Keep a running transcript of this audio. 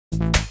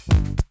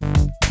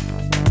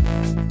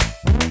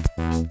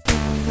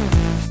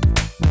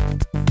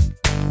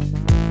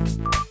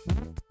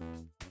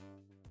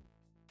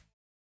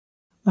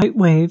Light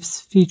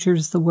Waves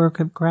features the work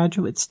of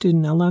graduate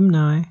student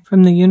alumni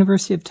from the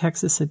University of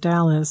Texas at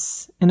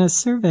Dallas in a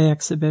survey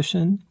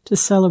exhibition to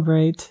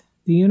celebrate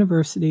the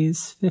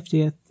university's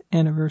 50th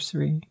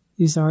anniversary.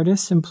 These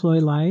artists employ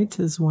light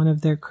as one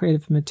of their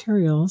creative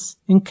materials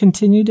and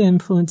continue to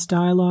influence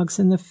dialogues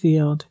in the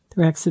field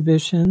through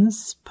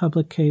exhibitions,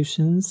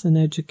 publications, and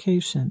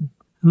education.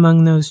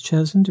 Among those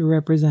chosen to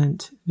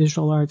represent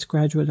visual arts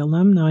graduate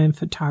alumni in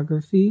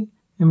photography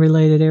and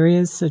related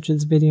areas such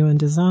as video and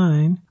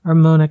design are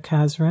Mona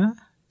Kasra,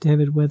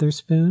 David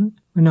Witherspoon,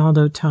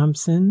 Reynaldo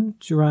Thompson,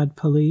 Giraud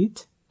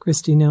Polite,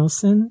 Christi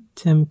Nielsen,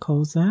 Tim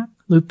Kolczak,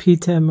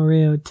 Lupita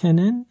Murillo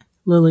Tinnen,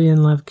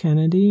 Lillian Love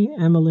Kennedy,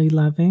 Emily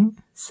Loving,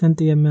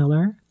 Cynthia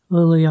Miller,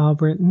 Lilly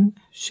Albritton,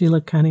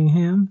 Sheila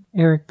Cunningham,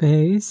 Eric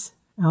Baze,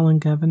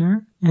 Alan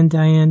Govenar, and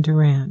Diane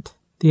Durant.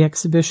 The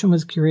exhibition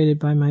was curated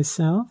by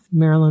myself,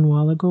 Marilyn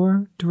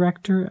Waligore,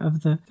 director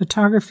of the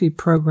photography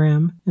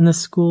program in the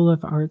School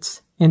of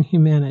Arts and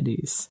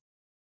Humanities.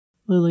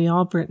 Lilly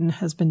Albritton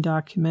has been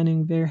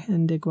documenting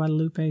Virgen de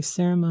Guadalupe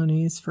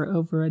ceremonies for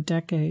over a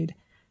decade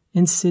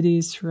in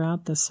cities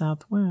throughout the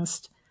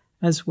Southwest,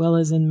 as well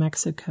as in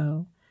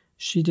Mexico.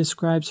 She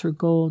describes her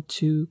goal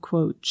to,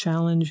 quote,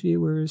 challenge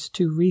viewers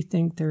to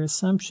rethink their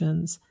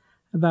assumptions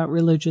about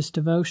religious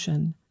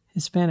devotion,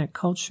 Hispanic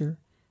culture,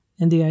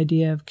 and the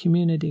idea of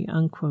community,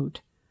 unquote.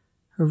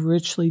 Her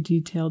richly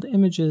detailed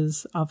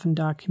images often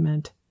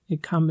document a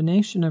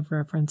combination of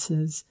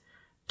references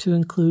to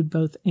include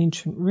both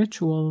ancient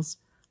rituals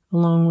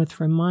along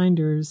with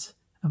reminders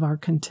of our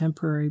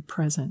contemporary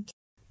present.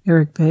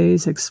 Eric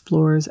Baze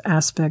explores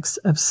aspects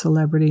of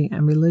celebrity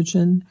and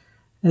religion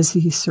as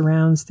he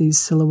surrounds these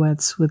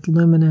silhouettes with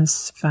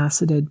luminous,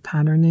 faceted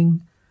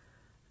patterning.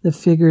 The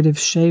figurative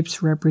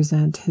shapes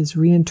represent his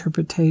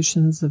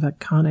reinterpretations of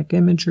iconic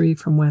imagery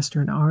from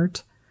Western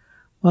art,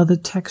 while the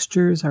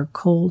textures are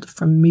culled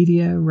from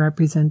media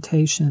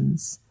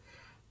representations.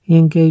 He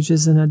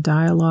engages in a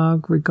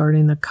dialogue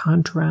regarding the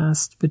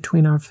contrast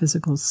between our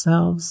physical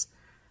selves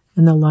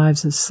and the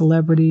lives of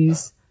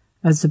celebrities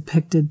as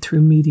depicted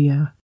through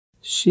media.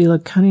 Sheila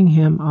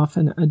Cunningham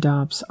often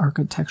adopts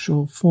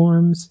architectural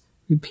forms,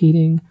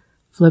 repeating,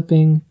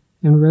 flipping,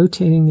 and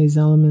rotating these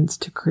elements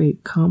to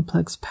create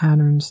complex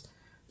patterns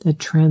that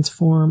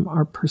transform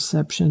our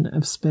perception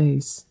of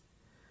space.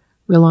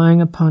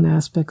 Relying upon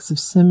aspects of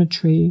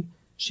symmetry,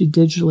 she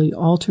digitally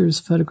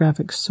alters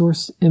photographic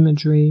source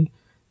imagery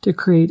to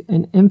create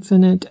an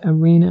infinite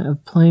arena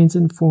of planes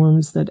and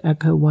forms that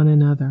echo one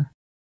another.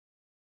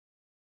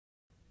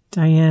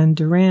 Diane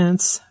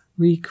Durant's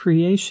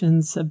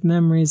recreations of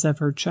memories of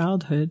her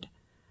childhood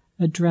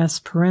address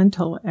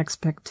parental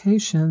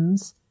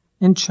expectations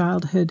and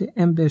childhood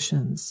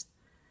ambitions.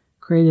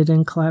 Created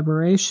in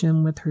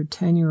collaboration with her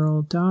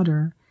 10-year-old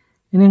daughter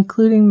and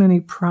including many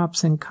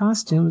props and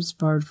costumes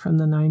borrowed from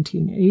the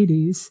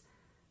 1980s,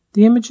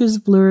 the images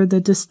blur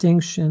the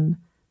distinction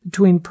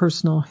between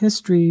personal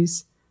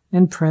histories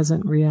and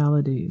present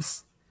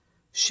realities.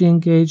 She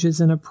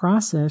engages in a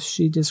process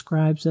she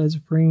describes as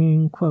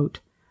bringing, quote,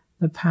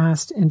 the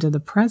past into the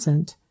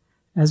present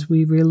as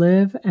we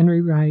relive and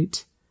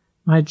rewrite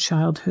my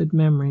childhood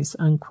memories,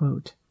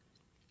 unquote.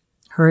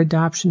 Her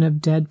adoption of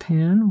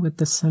deadpan with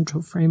the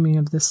central framing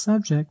of the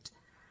subject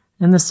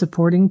and the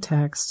supporting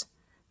text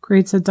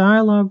creates a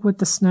dialogue with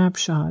the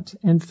snapshot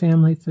and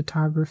family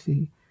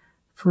photography,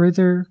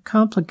 further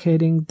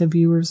complicating the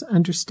viewer's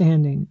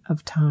understanding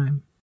of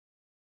time.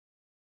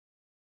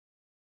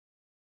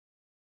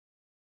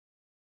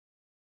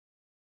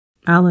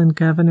 Alan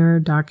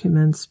Govenar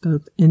documents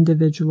both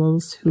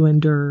individuals who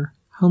endure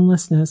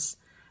homelessness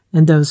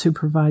and those who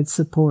provide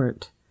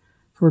support.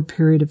 For a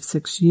period of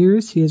 6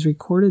 years, he has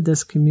recorded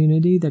this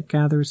community that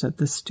gathers at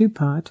the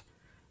Stewpot,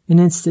 an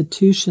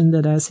institution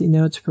that, as he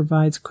notes,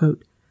 provides,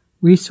 quote,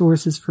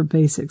 resources for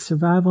basic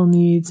survival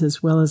needs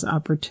as well as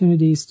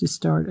opportunities to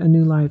start a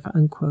new life,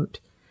 unquote.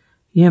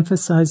 He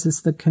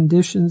emphasizes the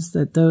conditions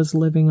that those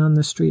living on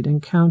the street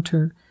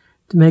encounter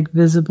to make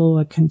visible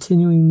a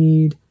continuing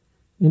need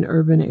in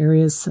urban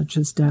areas such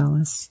as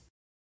Dallas.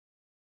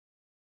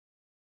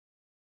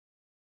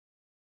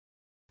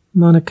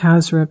 Mona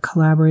Kasra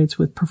collaborates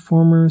with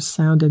performers,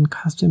 sound and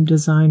costume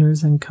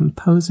designers, and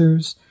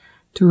composers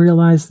to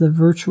realize the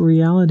virtual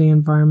reality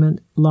environment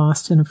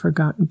lost in a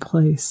forgotten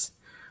place,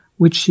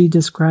 which she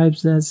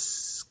describes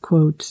as,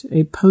 quote,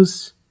 a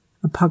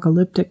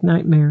post-apocalyptic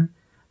nightmare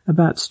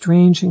about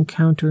strange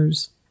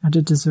encounters at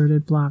a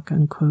deserted block,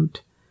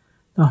 unquote.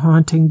 The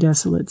haunting,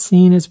 desolate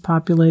scene is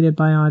populated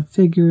by odd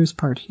figures,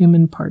 part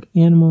human, part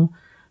animal,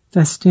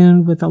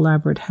 festooned with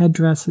elaborate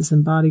headdresses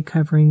and body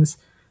coverings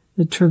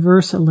that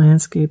traverse a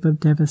landscape of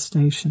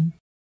devastation.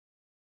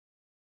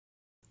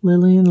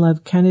 Lillian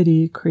Love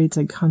Kennedy creates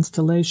a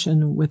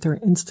constellation with her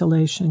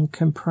installation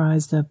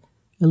comprised of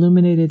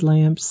illuminated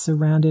lamps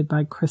surrounded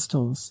by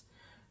crystals.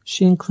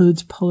 She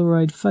includes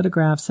Polaroid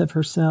photographs of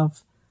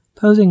herself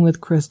posing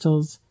with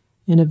crystals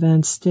in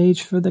events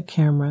staged for the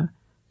camera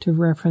to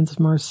reference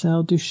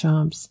Marcel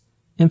Duchamp's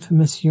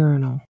infamous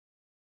urinal.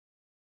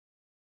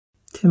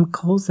 Tim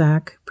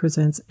Kolczak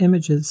presents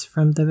images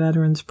from the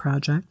Veterans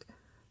Project,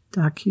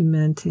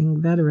 documenting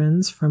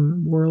veterans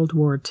from World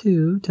War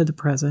II to the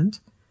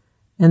present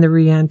and the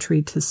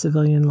re-entry to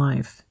civilian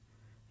life.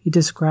 He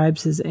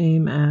describes his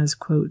aim as,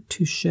 quote,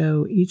 to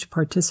show each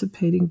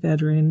participating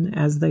veteran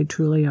as they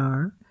truly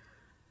are,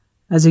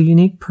 as a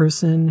unique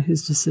person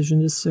whose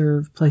decision to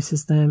serve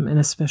places them in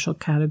a special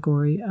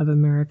category of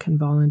American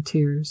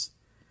volunteers.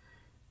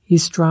 He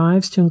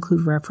strives to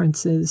include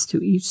references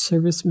to each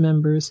service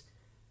member's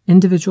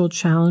individual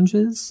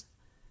challenges,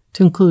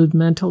 to include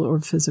mental or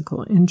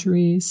physical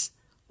injuries,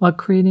 while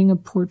creating a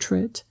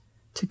portrait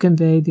to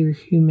convey their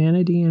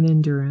humanity and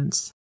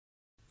endurance.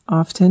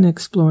 Often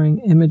exploring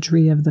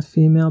imagery of the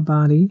female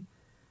body,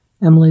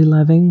 Emily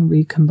Loving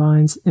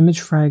recombines image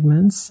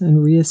fragments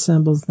and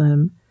reassembles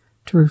them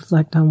to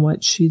reflect on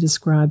what she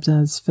describes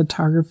as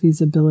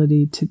photography's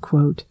ability to,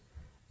 quote,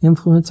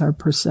 influence our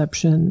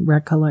perception,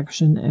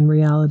 recollection, and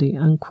reality,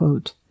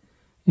 unquote.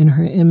 In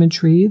her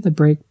imagery, the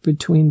break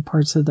between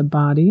parts of the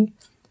body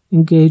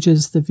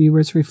engages the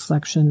viewer's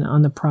reflection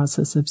on the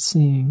process of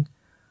seeing.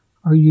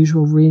 Our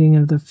usual reading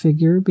of the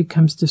figure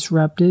becomes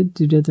disrupted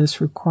due to this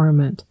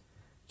requirement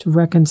to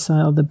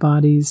reconcile the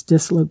body's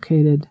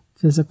dislocated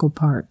physical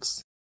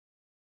parts.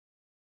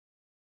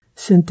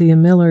 Cynthia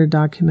Miller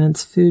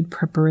documents food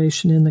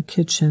preparation in the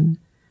kitchen,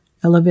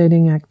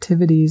 elevating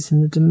activities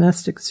in the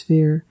domestic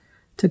sphere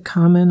to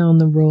comment on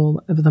the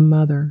role of the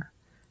mother.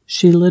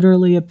 She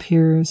literally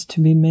appears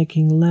to be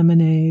making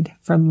lemonade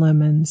from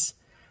lemons,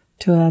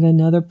 to add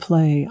another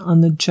play on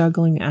the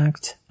juggling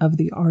act of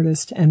the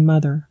artist and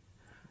mother,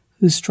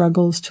 who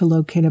struggles to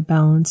locate a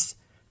balance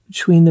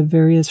between the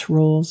various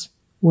roles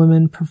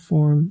women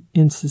perform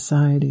in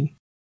society.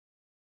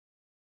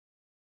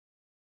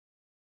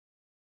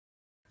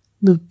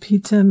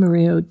 Lupita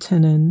Murillo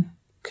Tinnen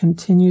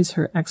continues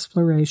her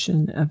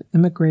exploration of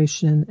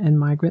immigration and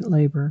migrant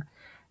labor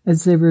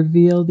as they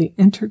reveal the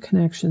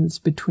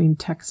interconnections between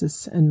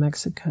Texas and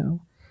Mexico.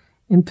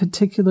 In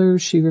particular,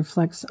 she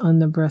reflects on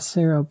the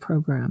Bracero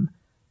program,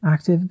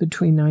 active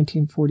between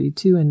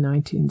 1942 and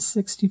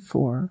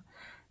 1964,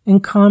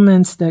 and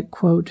comments that,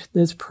 quote,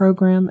 this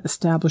program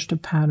established a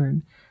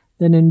pattern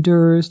that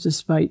endures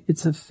despite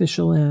its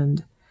official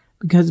end,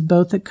 because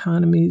both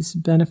economies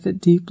benefit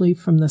deeply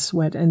from the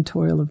sweat and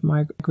toil of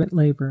migrant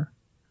labor,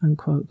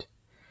 unquote.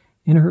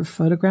 In her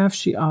photographs,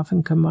 she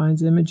often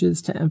combines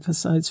images to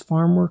emphasize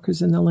farm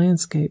workers in the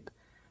landscape,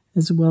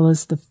 as well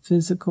as the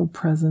physical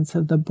presence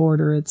of the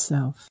border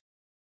itself.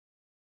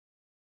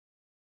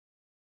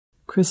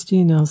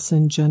 Christi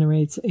Nielsen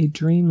generates a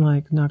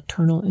dreamlike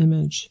nocturnal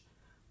image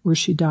where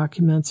she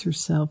documents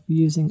herself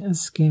using a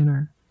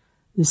scanner.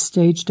 This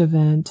staged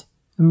event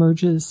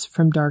emerges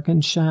from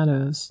darkened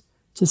shadows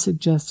to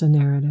suggest a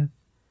narrative.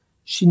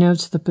 She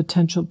notes the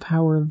potential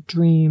power of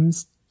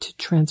dreams to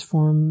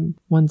transform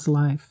one's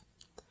life,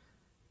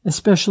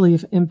 especially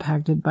if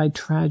impacted by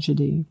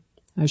tragedy,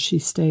 as she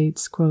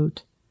states,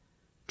 quote,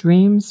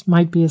 dreams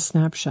might be a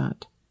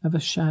snapshot of a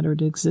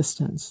shattered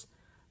existence,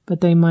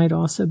 but they might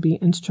also be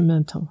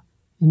instrumental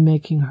in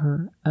making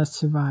her a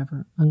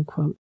survivor,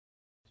 unquote.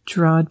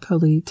 Giraud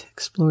Polite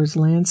explores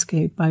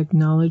landscape by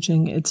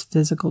acknowledging its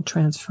physical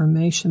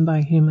transformation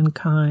by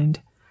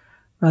humankind,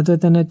 rather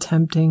than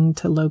attempting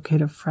to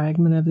locate a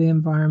fragment of the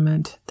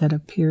environment that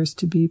appears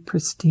to be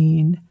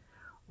pristine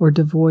or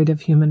devoid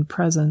of human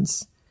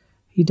presence.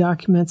 He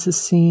documents a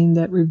scene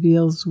that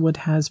reveals what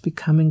has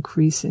become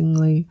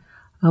increasingly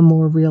a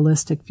more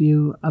realistic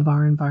view of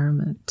our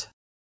environment.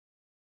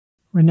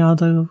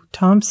 Reynaldo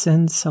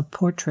Thompson's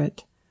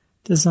self-portrait,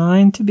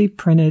 designed to be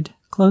printed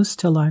close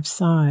to life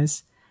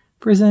size,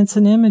 presents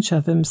an image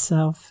of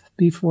himself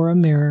before a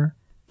mirror,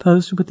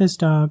 posed with his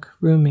dog,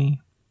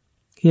 Rumi.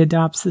 He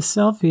adopts the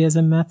selfie as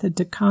a method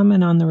to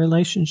comment on the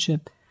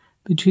relationship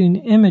between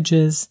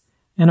images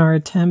and our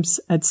attempts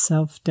at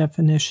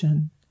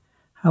self-definition.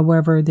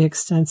 However, the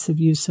extensive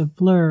use of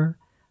blur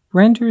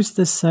renders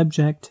the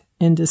subject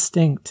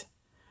indistinct,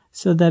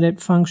 so that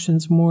it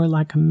functions more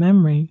like a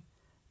memory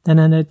than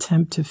an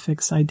attempt to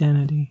fix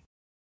identity.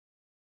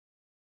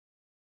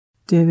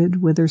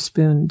 David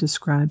Witherspoon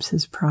describes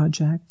his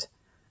project.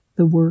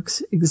 The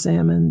works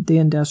examine the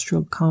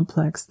industrial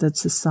complex that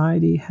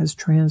society has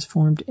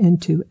transformed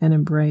into and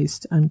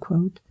embraced,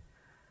 unquote.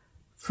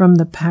 From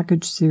the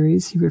Package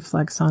series, he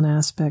reflects on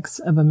aspects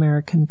of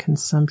American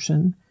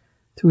consumption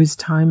through his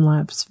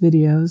time-lapse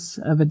videos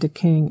of a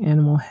decaying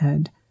animal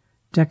head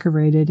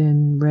decorated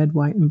in red,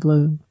 white, and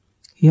blue.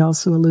 He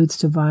also alludes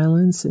to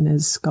violence in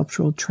his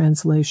sculptural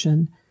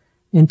translation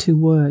into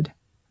wood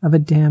of a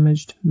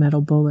damaged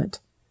metal bullet,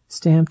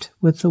 stamped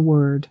with the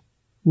word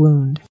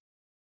wound.